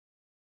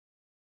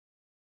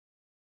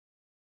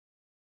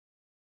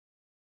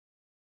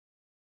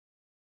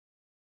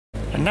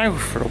And now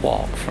for a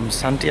walk from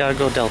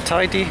Santiago Del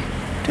Teide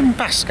to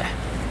Masca.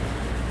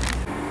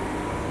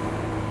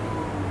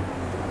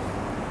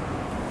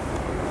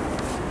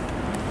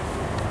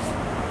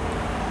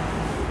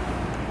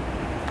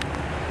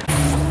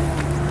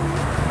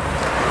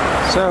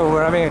 So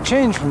we're having a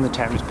change from the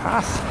Thames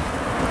path.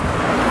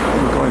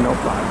 We're going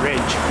up that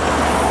ridge.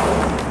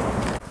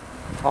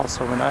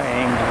 Also we're not in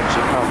England, as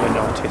you probably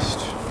noticed.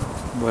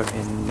 We're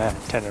in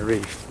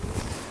Tenerife.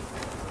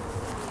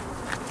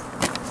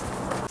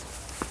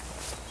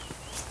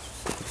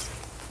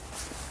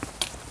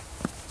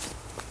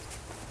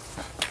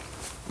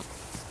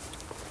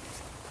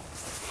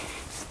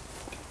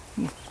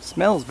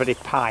 Smells very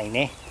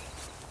piney,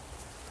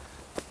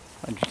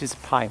 and it is a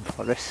pine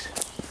forest.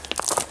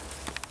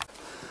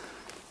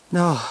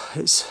 No,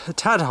 it's a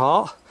tad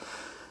hot.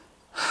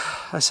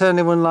 I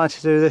certainly wouldn't like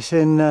to do this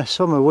in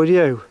summer, would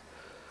you?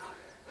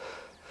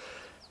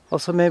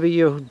 Also, maybe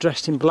you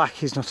dressed in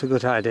black is not a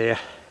good idea.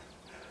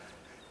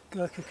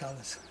 Gurkha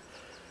colours.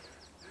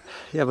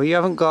 Yeah, but you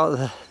haven't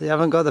got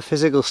the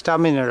physical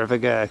stamina of a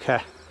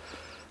Gurkha.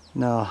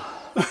 No,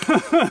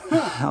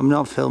 I'm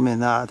not filming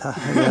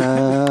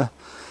that.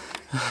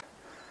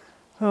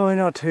 Oh, we're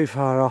not too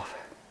far off.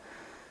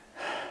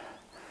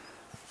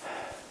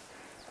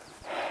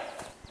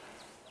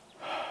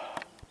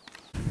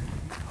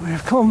 We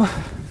have come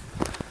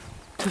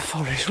to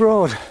Forest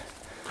Road.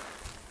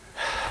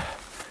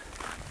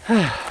 Do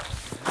you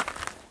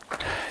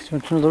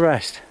want another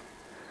rest?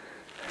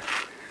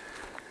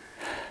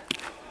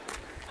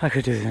 I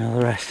could do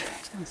another rest.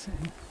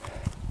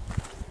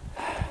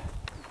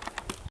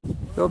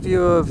 Your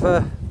view of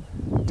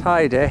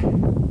Teide.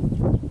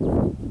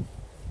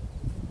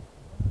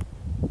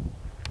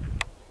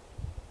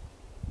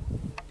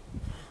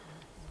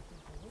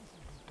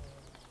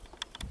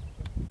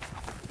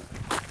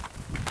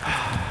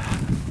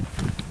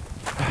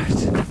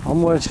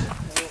 Onward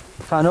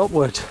and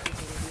upward.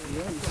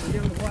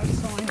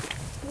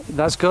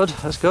 That's good,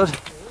 that's good.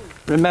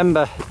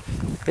 Remember,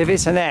 if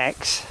it's an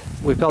X,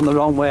 we've gone the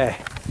wrong way.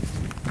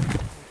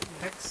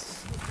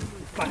 X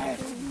bad.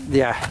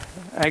 Yeah,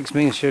 X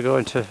means you've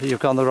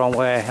gone the wrong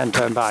way and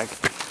turn back.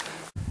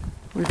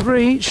 We've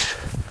reached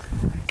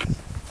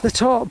the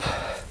top,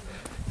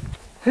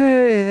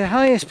 hey, the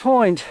highest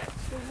point.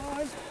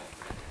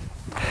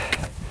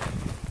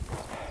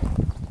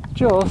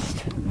 Just.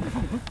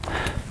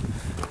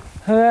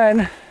 And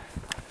then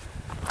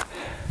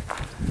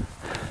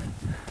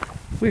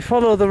we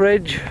follow the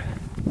ridge,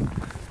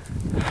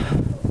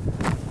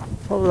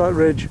 follow that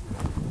ridge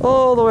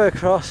all the way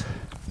across,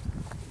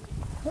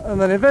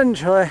 and then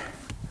eventually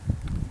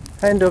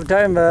end up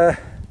down there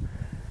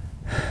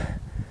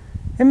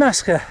in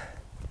Masca.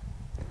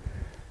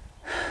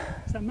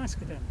 Is that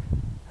Masca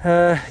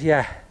down?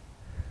 Yeah.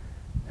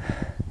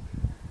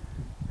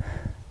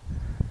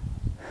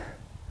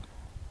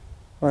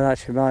 Well,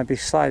 actually, it might be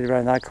slightly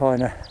around that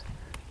corner.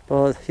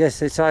 But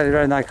yes, it's slightly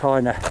around that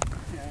corner.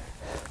 Yeah.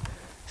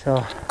 So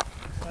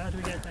How do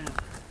we get down?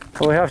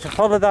 well, we have to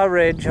follow that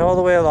ridge all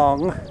the way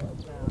along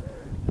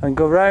and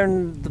go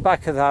round the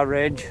back of that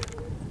ridge,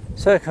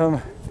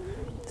 circle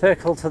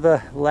to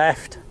the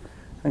left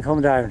and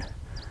come down.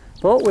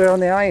 But we're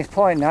on the highest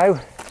point now,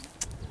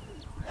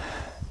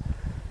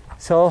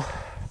 so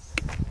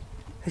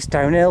it's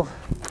downhill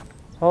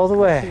all the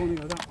way. You want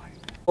to go that way?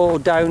 Or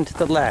down to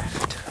the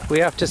left. We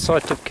have to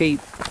sort of keep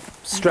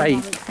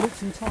straight. It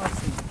looks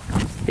enticing.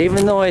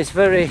 Even though it's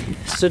very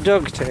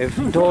seductive,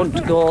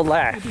 don't go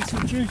left. You'll be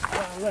seduced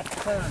by a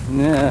left turn.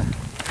 Yeah.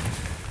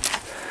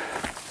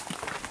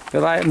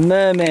 You're like a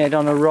mermaid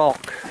on a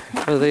rock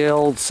for the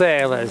old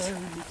sailors.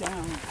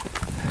 Down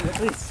like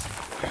this.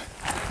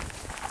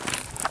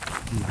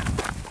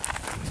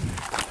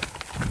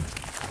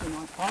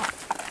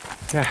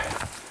 Yeah.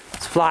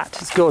 It's flat,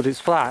 it's good, it's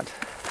flat.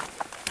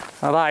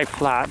 I like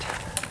flat. I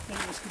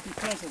think this could be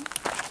pleasant.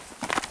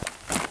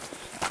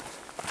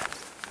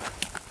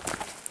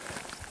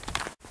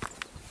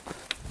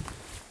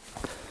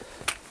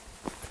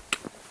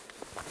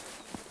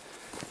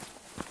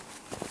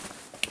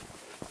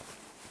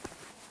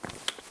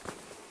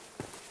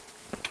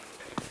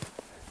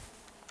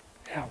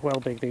 How well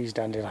big these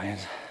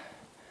dandelions.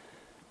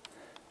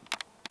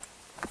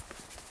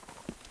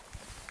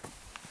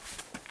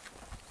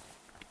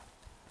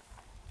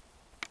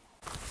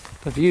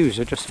 The views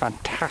are just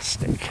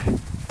fantastic.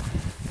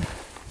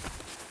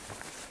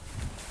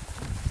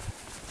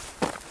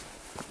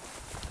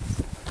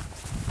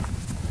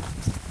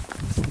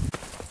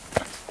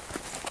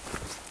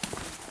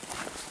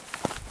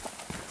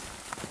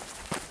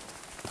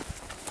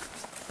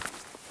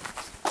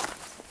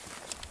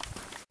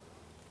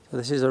 So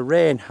this is a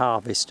rain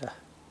harvester.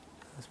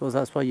 I suppose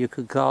that's what you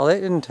could call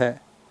it, isn't it?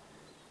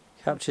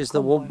 Captures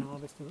the Combine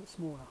harvester that's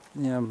smaller.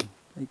 yeah,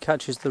 it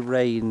catches the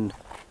rain,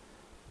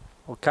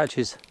 or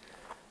catches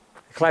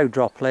the cloud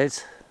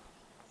droplets,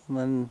 and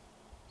then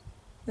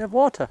you have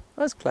water.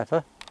 That's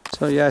clever.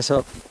 So yeah,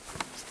 so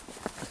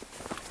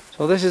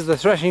this is the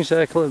threshing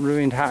circle and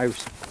ruined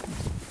house.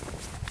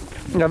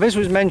 Now this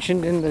was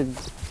mentioned in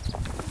the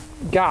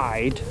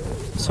guide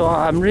so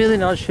I'm really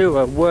not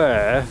sure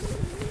where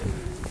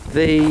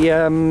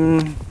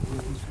the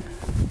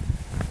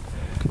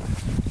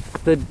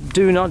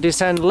do not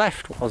descend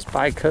left was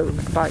back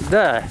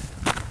there.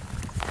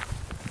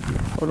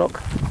 Oh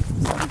look,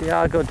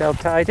 Santiago Del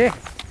Teide,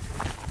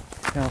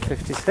 now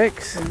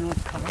 56. And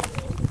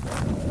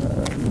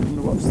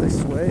what's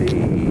this way?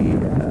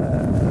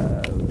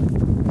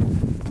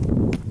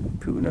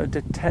 Puna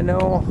de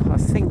Teno. I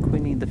think we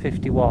need the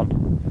 51. Do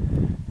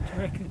you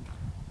reckon?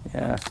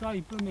 Yeah. Say,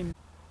 blooming.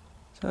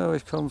 So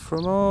we've come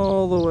from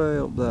all the way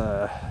up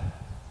there.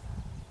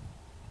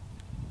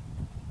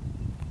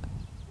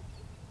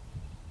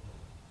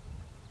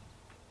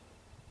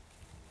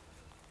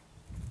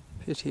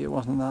 Pity it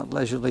wasn't that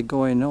leisurely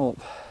going up.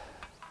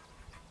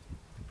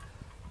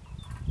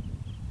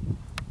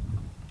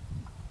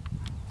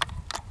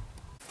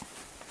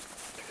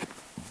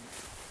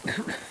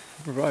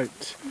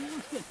 Right.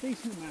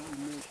 Decent amount of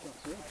moisture up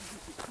here, because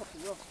this is top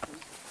of Ross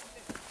Street.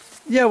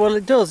 Yeah, well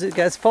it does, it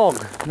gets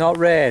fog, not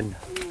rain.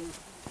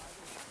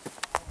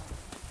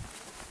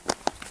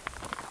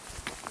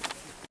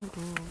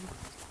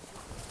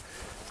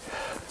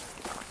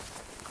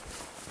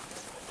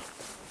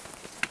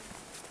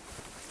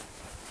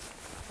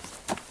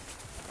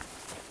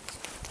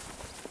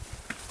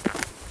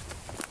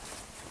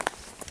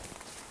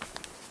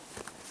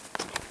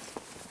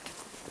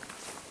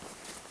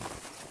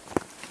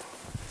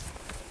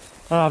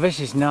 Ah, this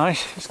is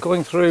nice. It's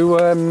going through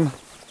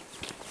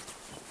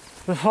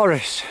the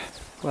forest.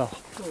 Well,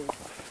 Cool.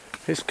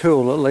 it's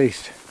cool at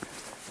least.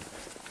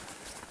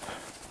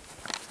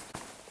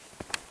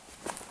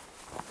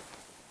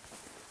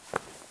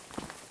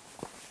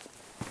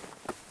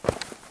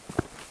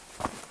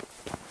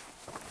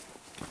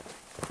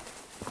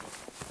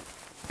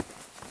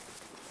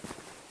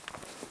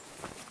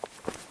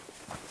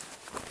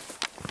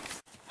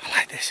 I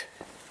like this.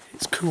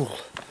 It's cool.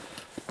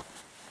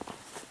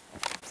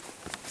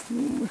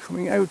 We're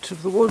coming out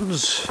of the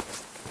woods.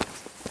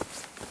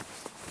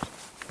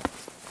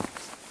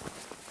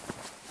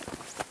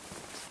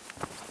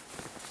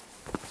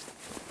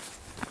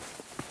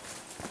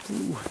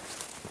 Ooh,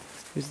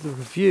 is the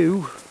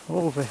review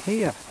over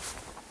here?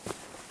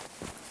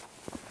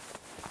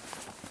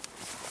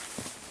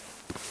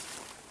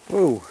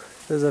 Ooh,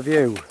 there's a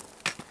view.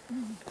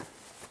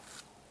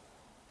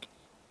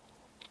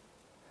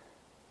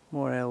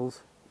 More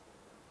hills.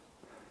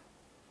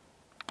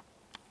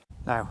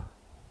 Now,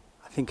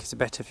 I think it's a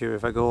better view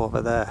if I go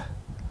over there.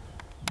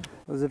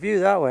 There's a view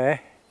that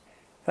way,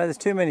 but there's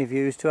too many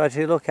views to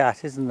actually look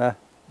at, isn't there?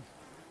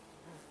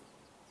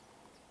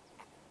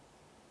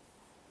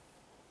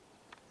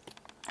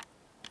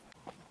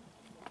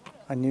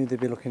 I knew they'd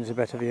be looking at a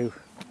better view,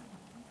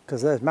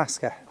 because there's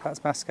Masca, that's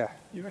Masca.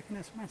 You reckon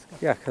that's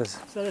Masca? Yeah, because...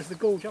 So there's the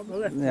gorge up the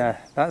left. Yeah,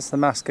 that's the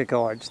Masca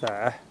gorge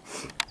there.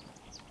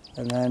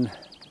 And then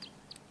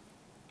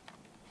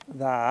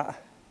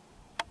that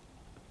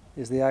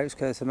is the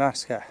outskirts of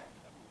Masca.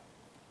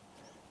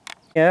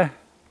 Here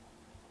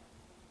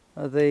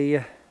are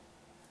the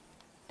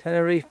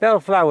Tenerife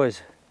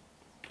bellflowers.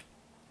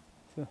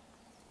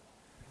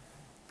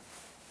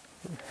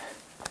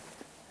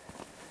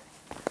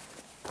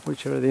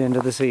 Which are at the end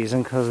of the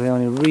season because they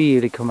only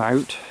really come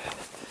out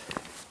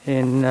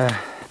in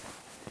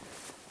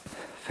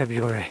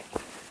February.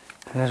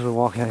 And as we're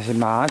walking this in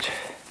March,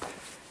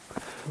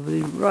 we'll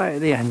be right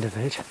at the end of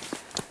it.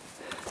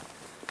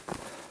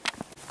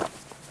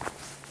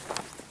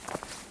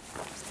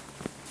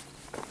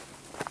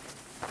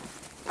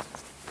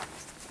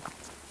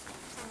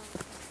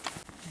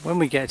 When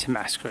we get to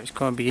Masca, it's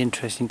going to be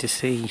interesting to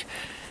see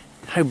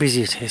how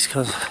busy it is,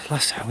 because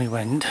last time we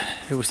went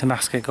it was the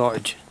Masca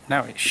Gorge,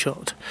 now it's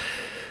shut,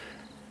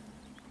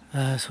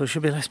 so there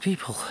should be less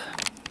people.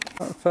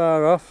 Not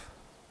far off,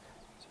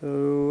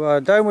 so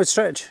downward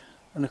stretch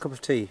and a cup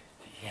of tea.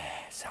 Yeah,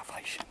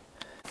 salvation.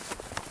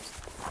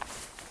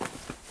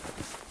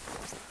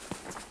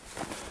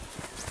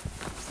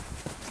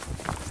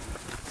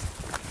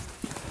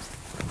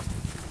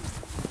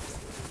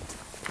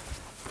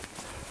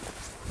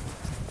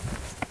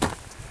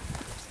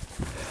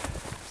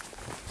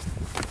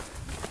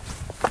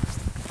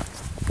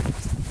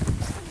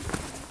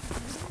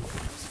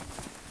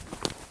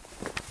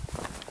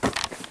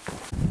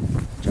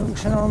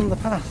 Junction on the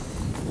path.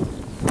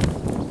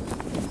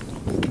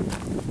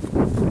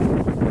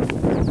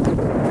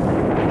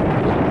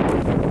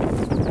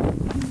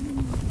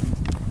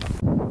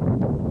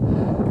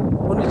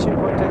 Only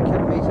 2.8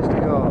 kilometres to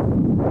go.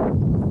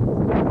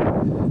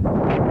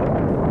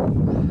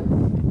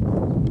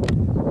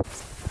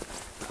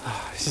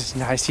 Oh, this is a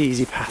nice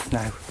easy path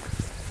now.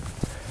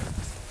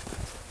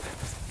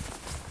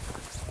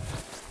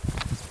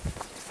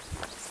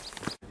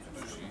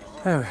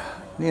 There we are,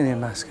 nearly in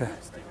Masca.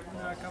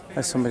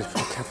 There's somebody for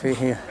a cafe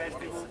here,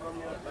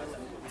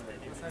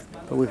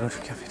 but we're going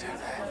for a cafe down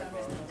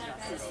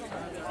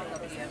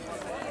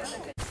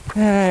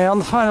there. Yeah, on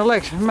the final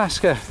leg from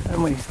Masca,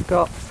 and we've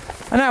got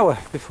an hour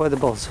before the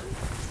buzz.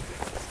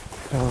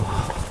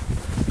 Oh,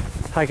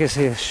 I can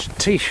see a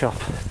tea shop.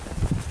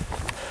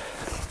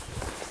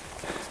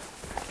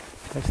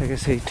 As I can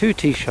see, 2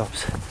 tea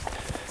shops.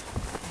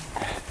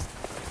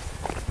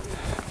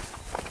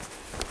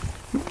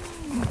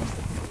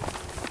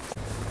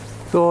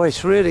 Oh,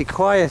 it's really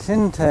quiet,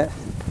 isn't it?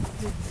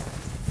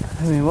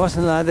 I mean, it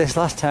wasn't like this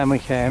last time we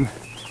came.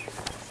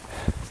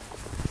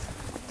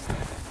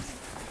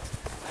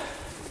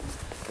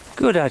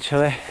 Good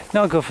actually,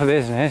 not good for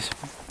business,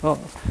 but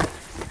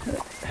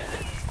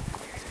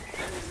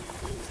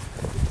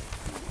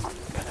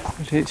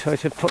it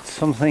sort of puts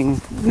something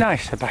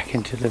nicer back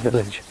into the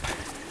village,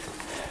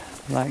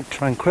 like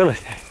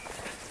tranquility.